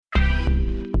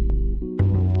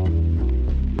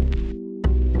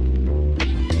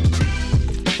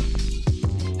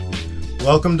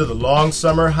Welcome to the long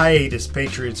summer hiatus,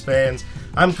 Patriots fans.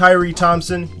 I'm Kyrie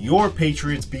Thompson, your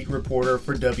Patriots beat reporter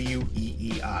for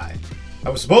WEEI. I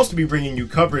was supposed to be bringing you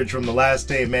coverage from the last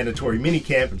day of mandatory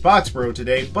minicamp in Foxborough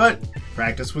today, but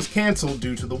practice was canceled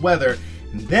due to the weather.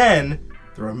 And then,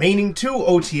 the remaining 2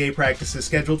 OTA practices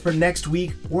scheduled for next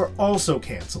week were also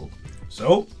canceled.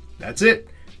 So, that's it.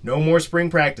 No more spring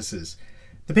practices.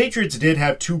 The Patriots did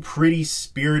have 2 pretty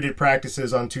spirited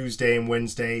practices on Tuesday and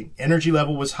Wednesday. Energy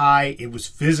level was high, it was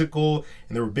physical,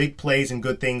 and there were big plays and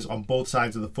good things on both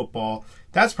sides of the football.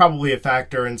 That's probably a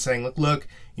factor in saying, look,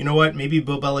 you know what, maybe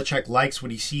Bill Belichick likes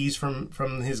what he sees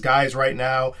from his guys right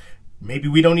now. Maybe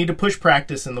we don't need to push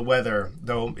practice in the weather,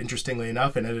 though, interestingly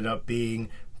enough, it ended up being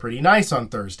pretty nice on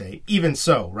Thursday. Even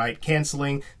so, right,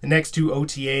 canceling the next 2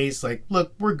 OTAs,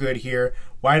 look, we're good here.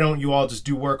 Why don't you all just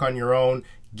do work on your own?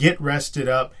 Get rested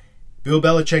up. Bill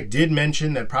Belichick did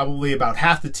mention that probably about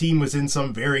half the team was in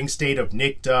some varying state of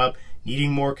nicked up,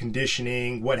 needing more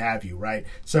conditioning, what have you, right?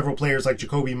 Several players like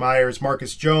Jakobi Meyers,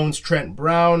 Marcus Jones, Trent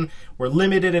Brown were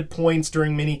limited at points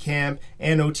during minicamp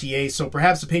and OTA, so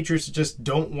perhaps the Patriots just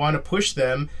don't want to push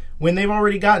them when they've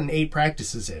already gotten 8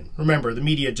 practices in. Remember, the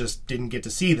media just didn't get to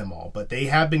see them all, but they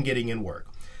have been getting in work.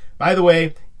 By the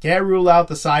way, can't rule out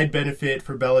the side benefit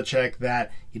for Belichick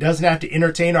that he doesn't have to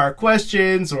entertain our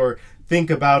questions or think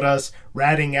about us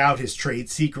ratting out his trade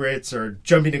secrets or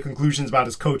jumping to conclusions about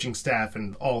his coaching staff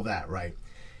and all that, right?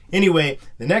 Anyway,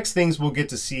 the next things we'll get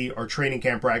to see are training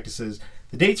camp practices.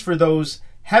 The dates for those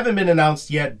haven't been announced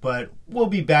yet, but we'll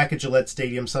be back at Gillette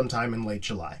Stadium sometime in late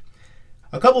July.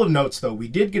 A couple of notes, though. We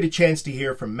did get a chance to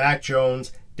hear from Mac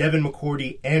Jones, Devin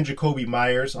McCourty, and Jakobi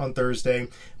Meyers on Thursday.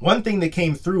 One thing that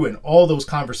came through in all those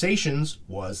conversations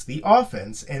was the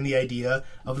offense and the idea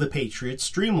of the Patriots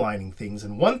streamlining things.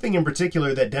 And one thing in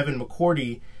particular that Devin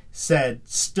McCourty said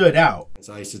stood out.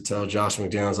 I used to tell Josh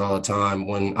McDaniels all the time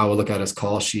when I would look at his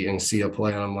call sheet and see a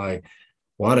play, and I'm like,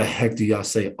 why the heck do y'all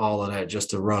say all of that just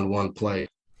to run one play?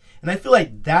 And I feel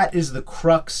like that is the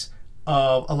crux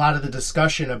of a lot of the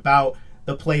discussion about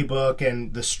the playbook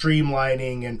and the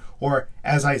streamlining and, or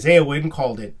as Isaiah Wynn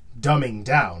called it, dumbing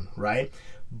down, right?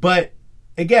 But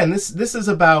again, this is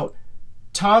about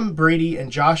Tom Brady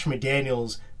and Josh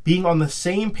McDaniels being on the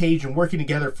same page and working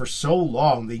together for so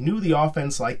long. They knew the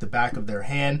offense like the back of their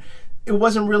hand. It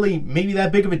wasn't really maybe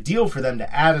that big of a deal for them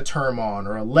to add a term on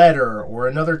or a letter or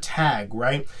another tag,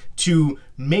 right? To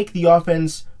make the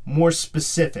offense more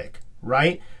specific,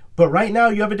 right? But right now,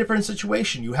 you have a different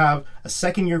situation. You have a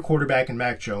second-year quarterback in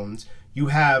Mac Jones. You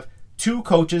have 2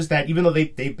 coaches that, even though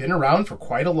they've been around for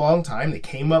quite a long time, they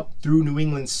came up through New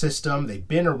England's system, they've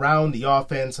been around the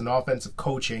offense and offensive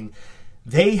coaching.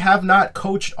 They have not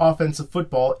coached offensive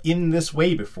football in this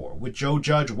way before, with Joe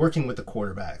Judge working with the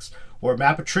quarterbacks, or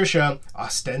Matt Patricia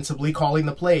ostensibly calling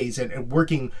the plays and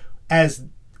working as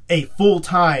a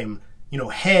full-time,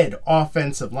 head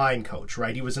offensive line coach,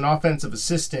 right? He was an offensive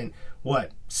assistant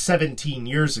 17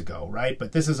 years ago, right?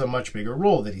 But this is a much bigger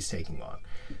role that he's taking on.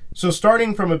 So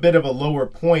starting from a bit of a lower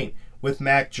point with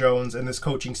Mac Jones and this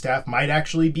coaching staff might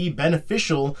actually be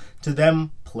beneficial to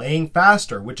them playing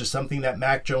faster, which is something that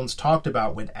Mac Jones talked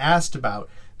about when asked about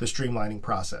the streamlining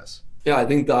process. Yeah, I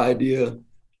think the idea,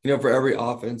 for every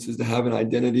offense is to have an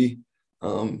identity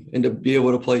and to be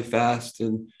able to play fast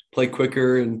and play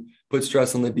quicker and put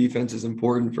stress on the defense is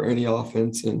important for any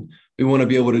offense. And we want to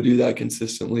be able to do that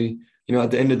consistently. At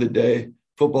the end of the day,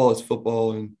 football is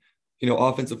football, and,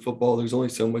 offensive football, there's only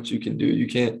so much you can do. You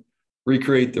can't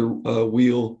recreate the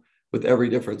wheel with every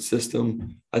different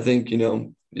system. I think,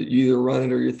 you either run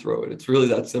it or you throw it. It's really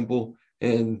that simple.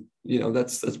 And,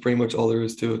 that's pretty much all there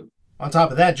is to it. On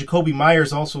top of that, Jakobi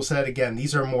Meyers also said, again,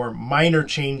 these are more minor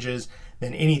changes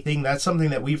than anything. That's something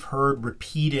that we've heard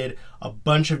repeated a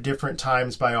bunch of different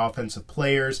times by offensive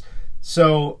players.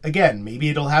 So, again, maybe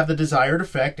it'll have the desired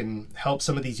effect and help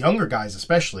some of these younger guys,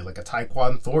 especially like a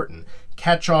Tyquan Thornton,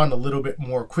 catch on a little bit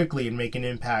more quickly and make an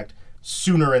impact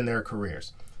sooner in their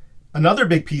careers. Another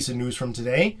big piece of news from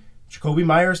today, Jakobi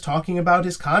Meyers talking about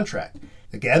his contract.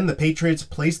 Again, the Patriots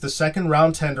placed the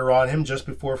second-round tender on him just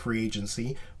before free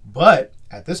agency, but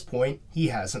at this point, he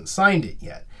hasn't signed it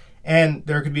yet. And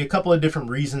there could be a couple of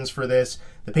different reasons for this.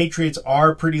 The Patriots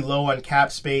are pretty low on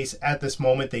cap space at this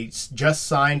moment. They just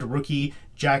signed rookie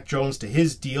Jack Jones to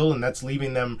his deal, and that's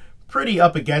leaving them pretty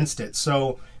up against it.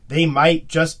 So they might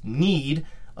just need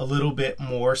a little bit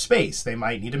more space. They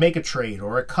might need to make a trade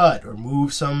or a cut or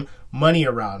move some money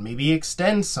around, maybe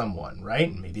extend someone, right?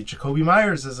 And maybe Jakobi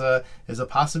Meyers is a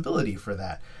possibility for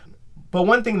that. But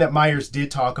one thing that Meyers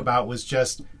did talk about was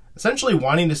just essentially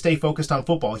wanting to stay focused on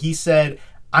football. He said,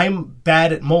 I'm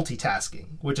bad at multitasking,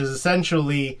 which is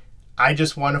essentially I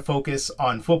just want to focus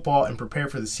on football and prepare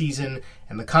for the season,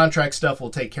 and the contract stuff will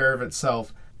take care of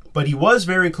itself. But he was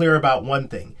very clear about one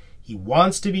thing. He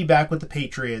wants to be back with the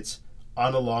Patriots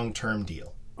on a long-term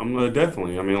deal.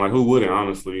 Definitely. I mean, like, who wouldn't,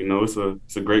 honestly? You know, it's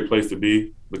a great place to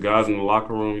be. The guys in the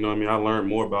locker room, you know what I mean? I learned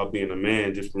more about being a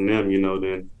man just from them, you know,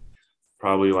 than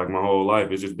probably, like, my whole life.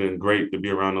 It's just been great to be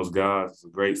around those guys. It's a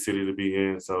great city to be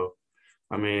in. So,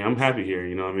 I mean, I'm happy here,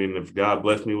 you know what I mean? If God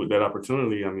blessed me with that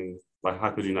opportunity, I mean, like, how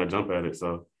could you not jump at it?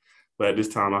 So, but at this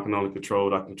time, I can only control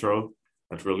what I control.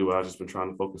 That's really what I've just been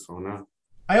trying to focus on now.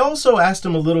 I also asked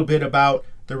him a little bit about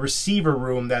the receiver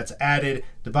room that's added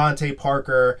Devontae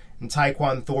Parker and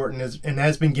Tyquan Thornton and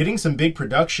has been getting some big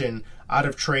production out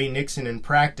of Trey Nixon in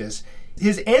practice.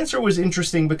 His answer was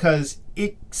interesting because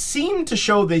it seemed to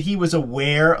show that he was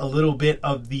aware a little bit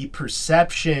of the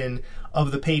perception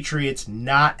of the Patriots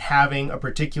not having a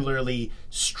particularly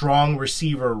strong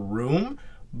receiver room.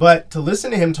 But to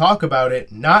listen to him talk about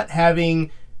it, not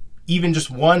having even just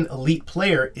one elite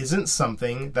player isn't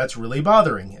something that's really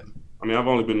bothering him. I mean, I've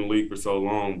only been in the league for so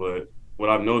long, but what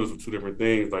I've noticed with two different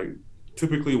things, like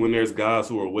typically when there's guys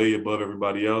who are way above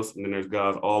everybody else and then there's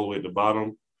guys all the way at the bottom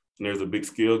and there's a big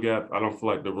skill gap, I don't feel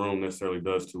like the room necessarily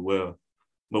does too well.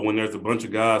 But when there's a bunch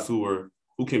of guys who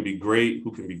can be great,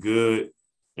 who can be good,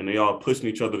 and they all pushing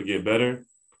each other to get better,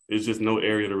 it's just no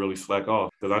area to really slack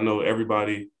off. Because I know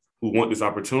everybody who want this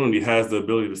opportunity has the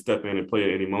ability to step in and play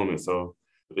at any moment. So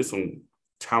it's some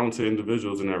talented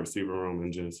individuals in that receiver room,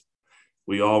 and just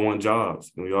we all want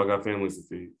jobs and we all got families to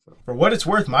feed. So. For what it's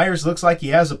worth, Myers looks like he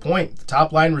has a point. The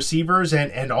top line receivers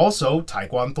and also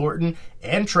Tyquan Thornton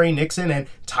and Trey Nixon and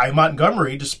Ty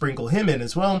Montgomery, to sprinkle him in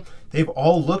as well, they've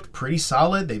all looked pretty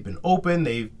solid. They've been open,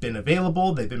 they've been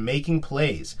available, they've been making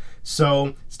plays.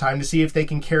 So it's time to see if they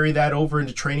can carry that over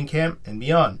into training camp and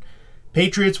beyond.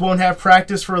 Patriots won't have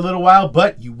practice for a little while,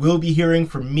 but you will be hearing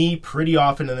from me pretty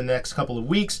often in the next couple of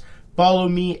weeks. Follow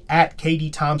me at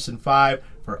KDThompson5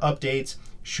 for updates.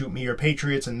 Shoot me your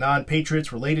Patriots and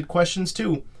non-Patriots related questions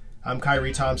too. I'm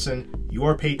Kyrie Thompson,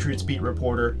 your Patriots beat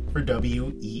reporter for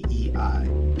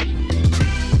WEEI.